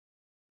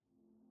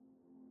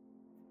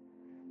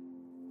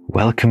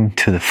Welcome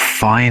to the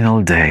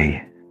final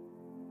day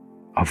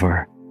of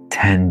our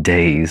 10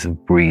 days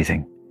of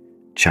breathing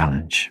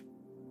challenge.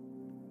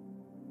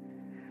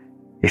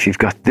 If you've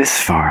got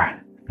this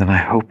far, then I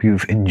hope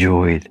you've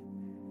enjoyed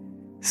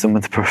some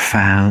of the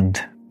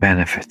profound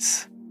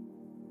benefits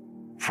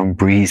from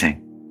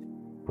breathing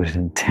with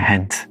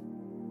intent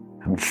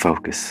and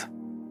focus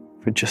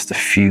for just a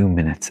few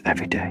minutes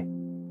every day.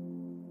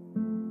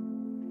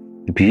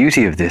 The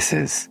beauty of this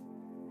is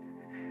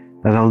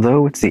that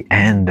although it's the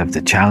end of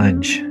the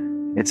challenge,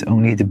 it's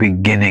only the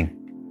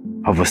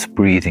beginning of us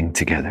breathing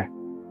together.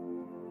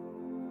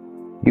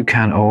 You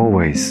can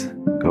always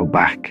go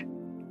back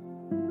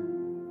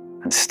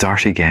and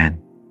start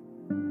again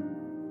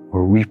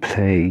or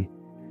replay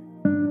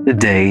the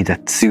day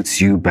that suits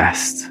you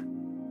best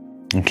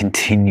and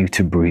continue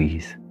to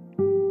breathe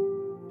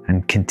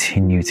and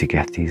continue to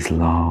get these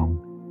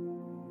long,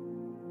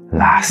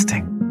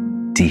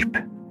 lasting, deep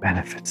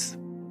benefits.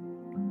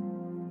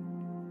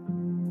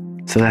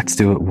 So let's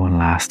do it one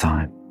last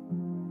time.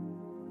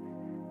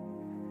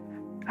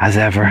 As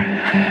ever,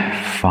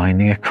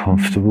 finding a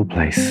comfortable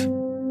place,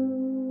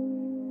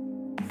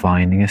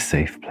 finding a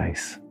safe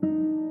place,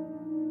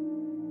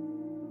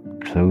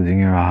 closing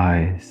your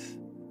eyes,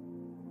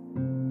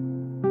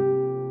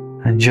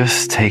 and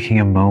just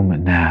taking a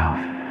moment now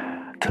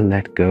to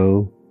let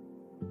go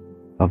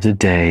of the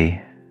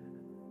day,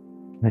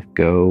 let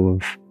go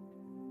of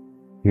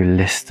your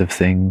list of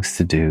things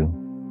to do.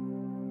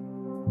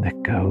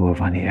 Let go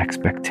of any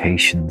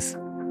expectations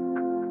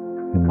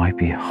you might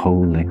be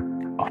holding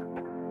up.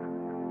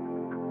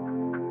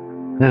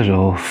 Let it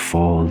all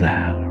fall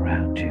down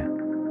around you.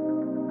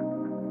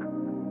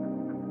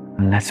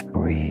 And let's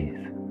breathe.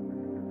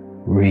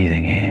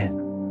 Breathing in.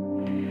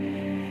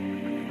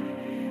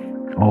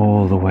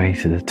 All the way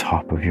to the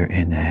top of your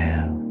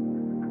inhale.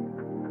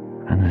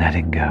 And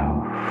letting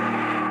go.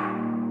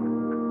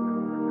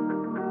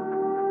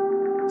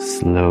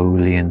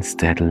 Slowly and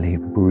steadily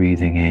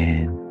breathing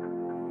in.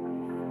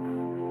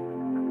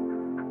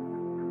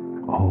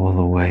 All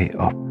the way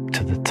up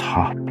to the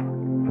top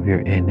of your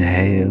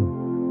inhale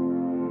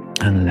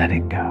and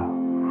letting go.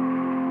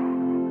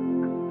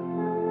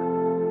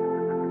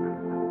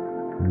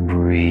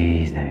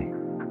 Breathing.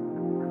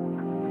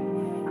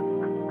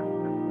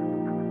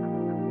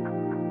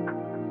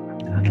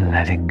 And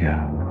letting go.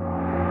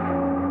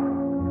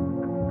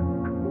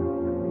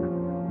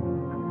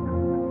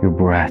 Your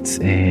breaths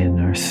in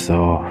are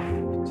soft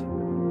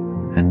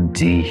and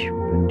deep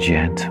and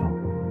gentle.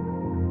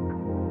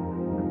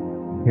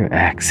 Your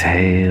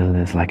exhale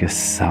is like a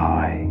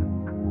sigh.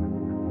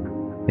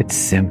 It's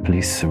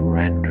simply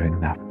surrendering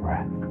that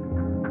breath.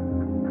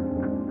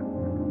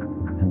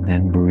 And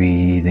then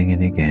breathing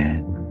in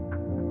again.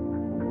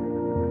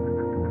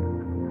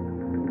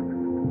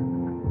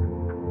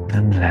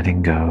 And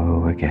letting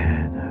go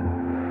again.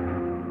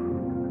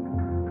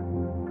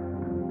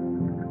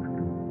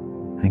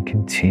 And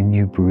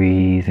continue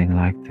breathing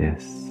like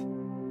this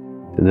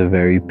to the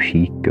very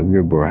peak of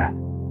your breath.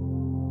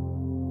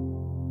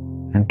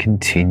 And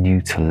continue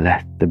to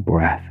let the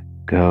breath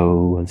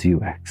go as you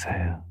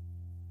exhale.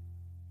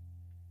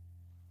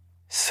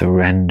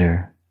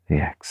 Surrender the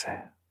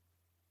exhale.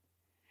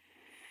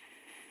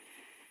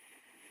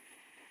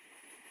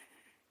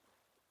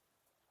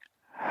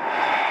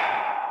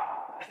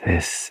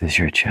 This is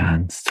your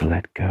chance to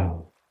let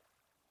go.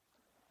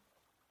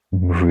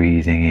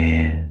 Breathing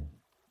in.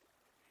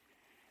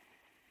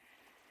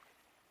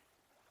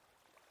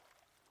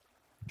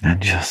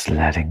 And just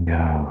letting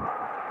go.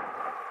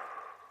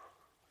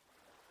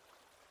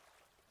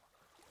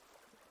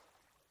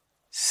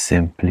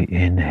 Simply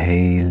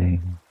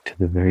inhaling to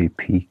the very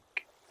peak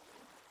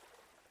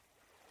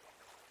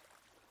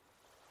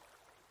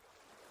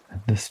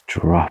and just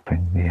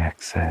dropping the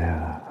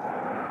exhale.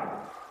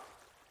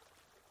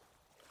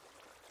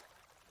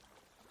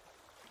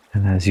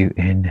 And as you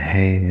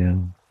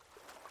inhale,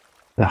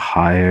 the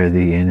higher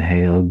the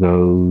inhale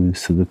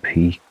goes to the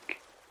peak,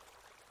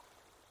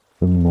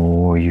 the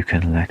more you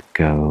can let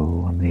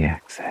go on the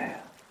exhale.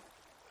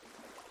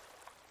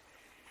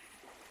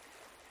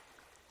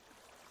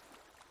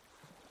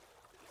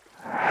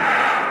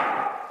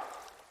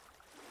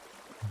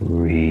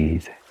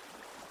 Breathe.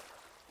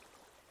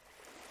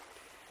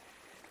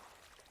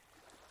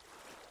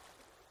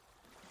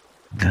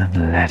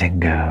 And letting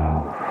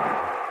go.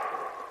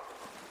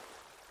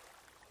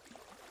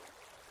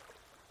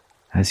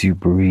 As you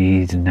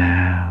breathe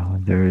now,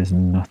 there is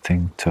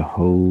nothing to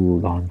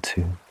hold on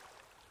to.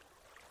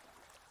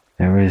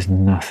 There is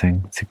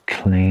nothing to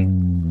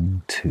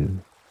cling to.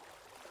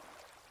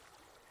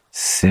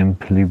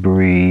 Simply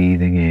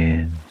breathing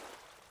in.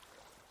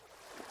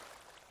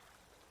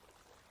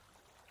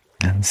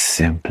 And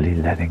simply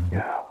letting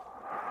go.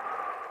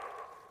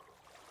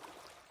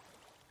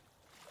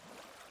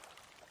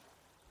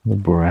 The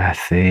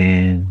breath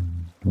in,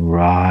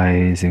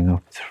 rising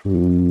up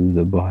through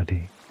the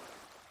body.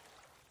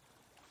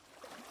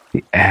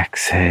 The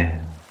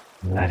exhale,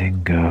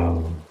 letting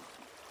go,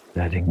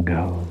 letting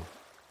go,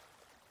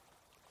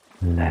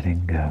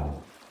 letting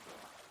go.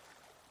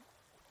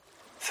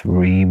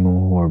 3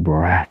 more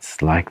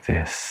breaths like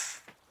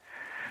this.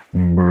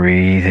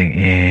 Breathing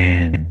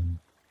in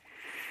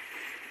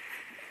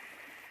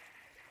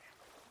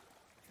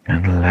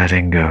and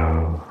letting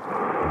go.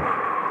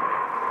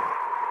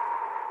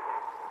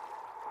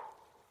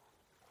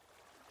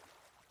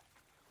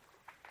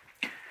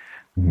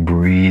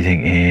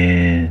 Breathing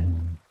in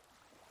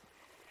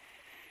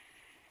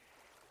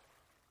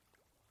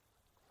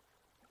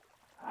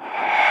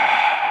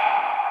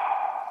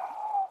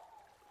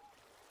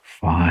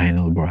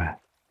final breath.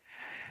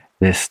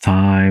 This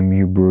time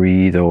you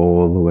breathe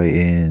all the way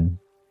in.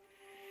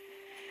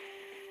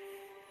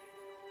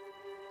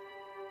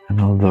 And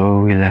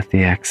although we let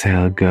the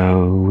exhale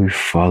go, we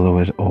follow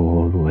it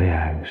all the way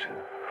out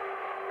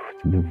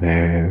to the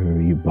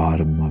very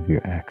bottom of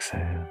your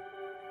exhale.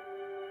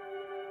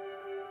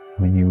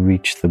 When you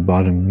reach the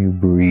bottom, you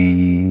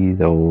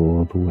breathe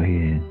all the way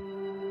in.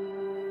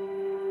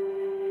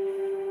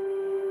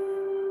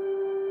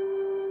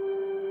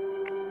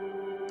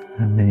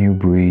 And then you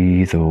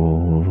breathe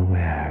all the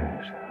way out.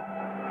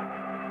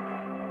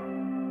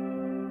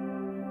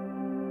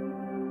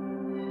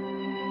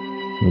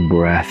 The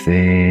breath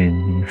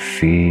in, you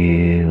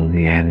feel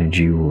the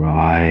energy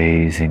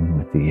rising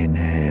with the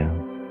inhale.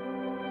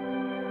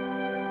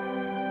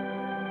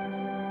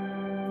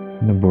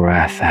 And the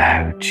breath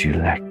out, you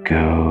let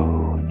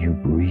go and you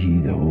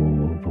breathe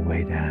all the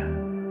way down.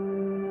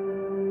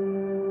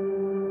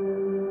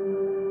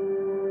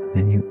 And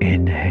then you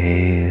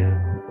inhale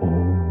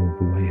all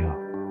the way up.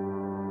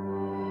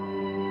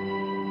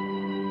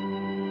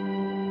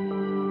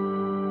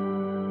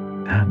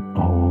 And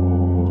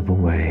all the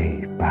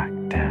way back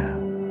down.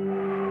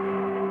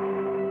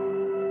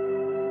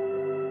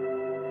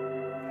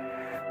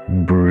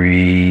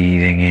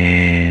 Breathing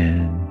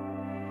in.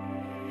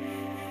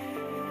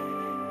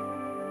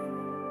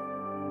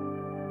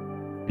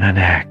 And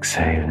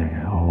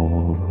exhaling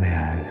all the way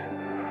out.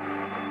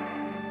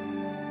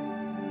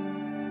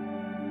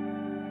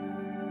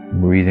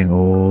 Breathing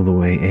all the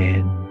way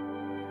in.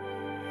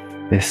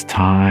 This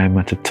time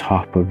at the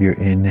top of your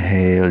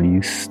inhale,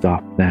 you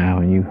stop now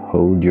and you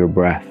hold your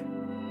breath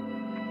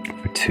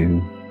for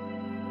 2,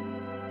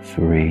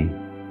 3.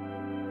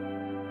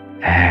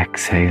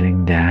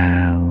 Exhaling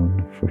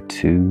down for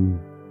 2,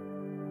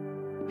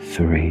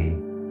 3.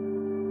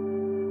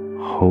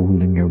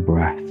 Holding your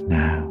breath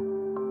now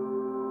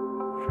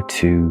for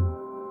 2,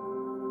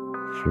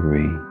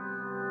 3.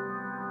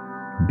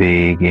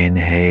 Big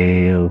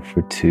inhale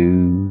for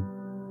 2,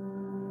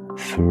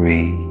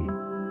 3.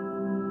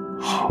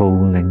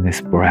 Holding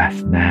this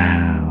breath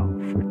now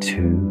for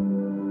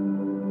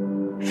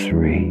 2,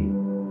 3.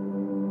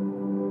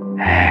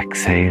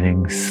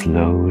 Exhaling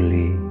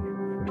slowly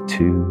for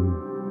 2,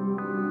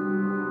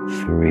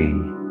 3.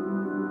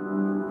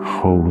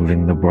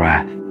 Holding the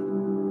breath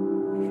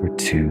for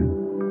 2,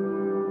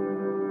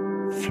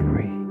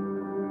 3.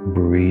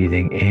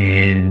 Breathing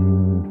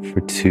in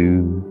for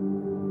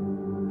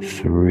 2,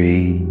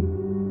 3.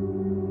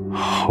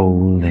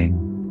 Holding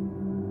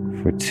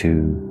for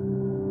 2,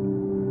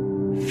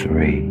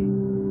 3.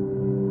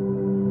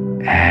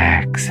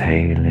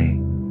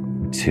 Exhaling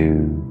for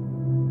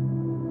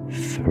 2,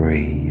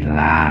 3.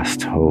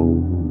 Last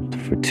hold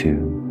for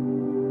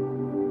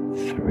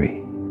 2,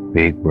 3.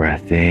 Big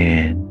breath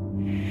in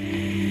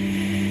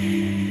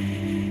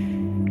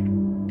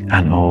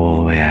and all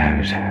the way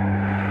out.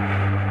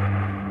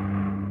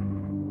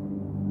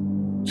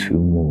 2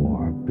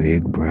 more.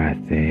 Big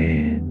breath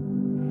in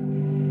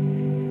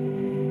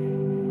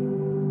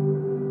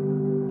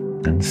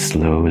and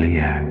slowly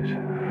out.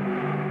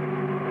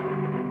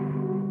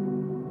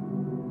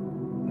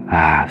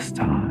 Last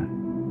time.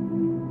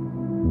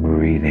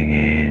 Breathing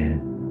in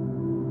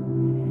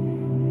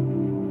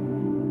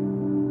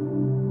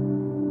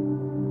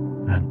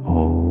and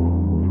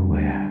all the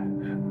way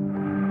out.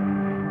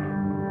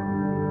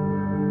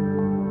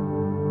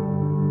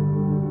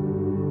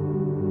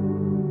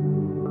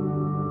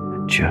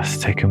 And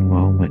just take a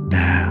moment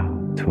now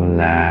to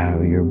allow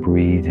your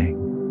breathing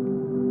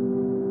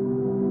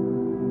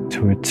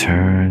to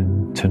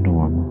return to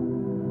normal.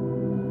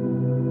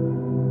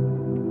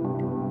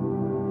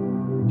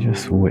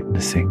 Just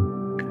witnessing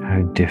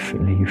how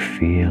differently you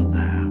feel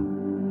now.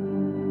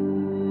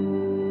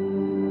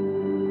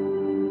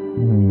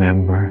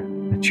 Remember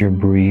that your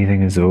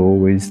breathing is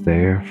always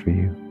there for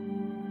you.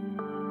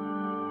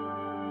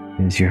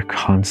 It is your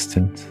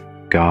constant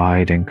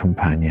guide and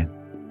companion.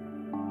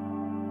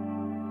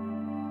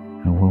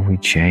 And when we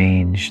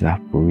change that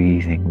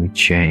breathing, we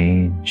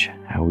change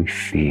how we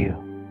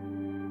feel.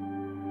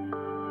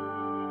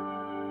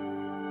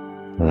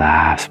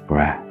 Last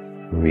breath,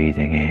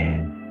 breathing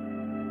in.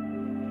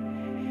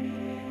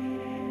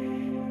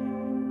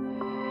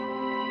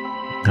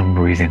 And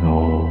breathing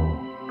all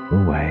the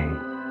way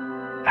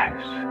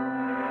out.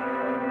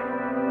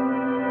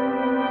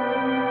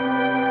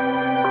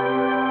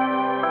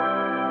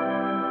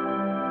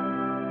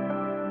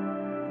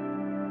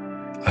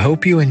 I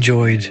hope you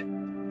enjoyed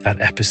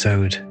that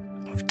episode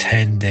of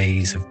 10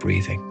 Days of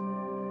Breathing.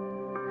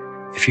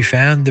 If you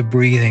found the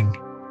breathing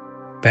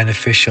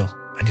beneficial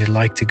and you'd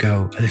like to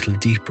go a little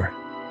deeper,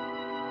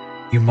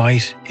 you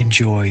might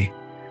enjoy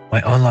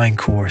my online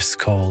course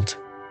called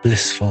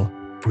Blissful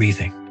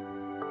Breathing.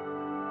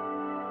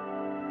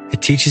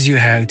 It teaches you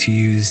how to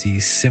use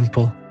these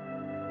simple,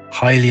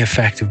 highly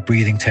effective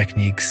breathing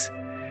techniques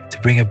to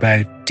bring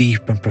about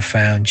deep and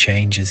profound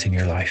changes in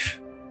your life.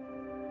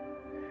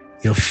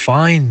 You'll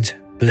find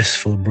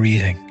Blissful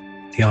Breathing,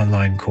 the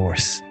online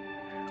course,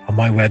 on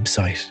my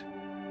website,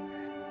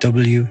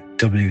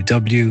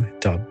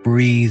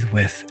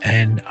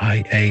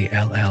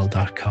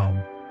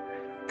 www.breathewithneil.com,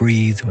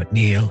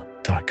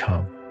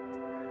 breathewithneil.com,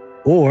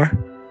 or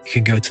you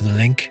can go to the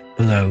link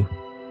below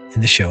in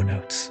the show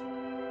notes.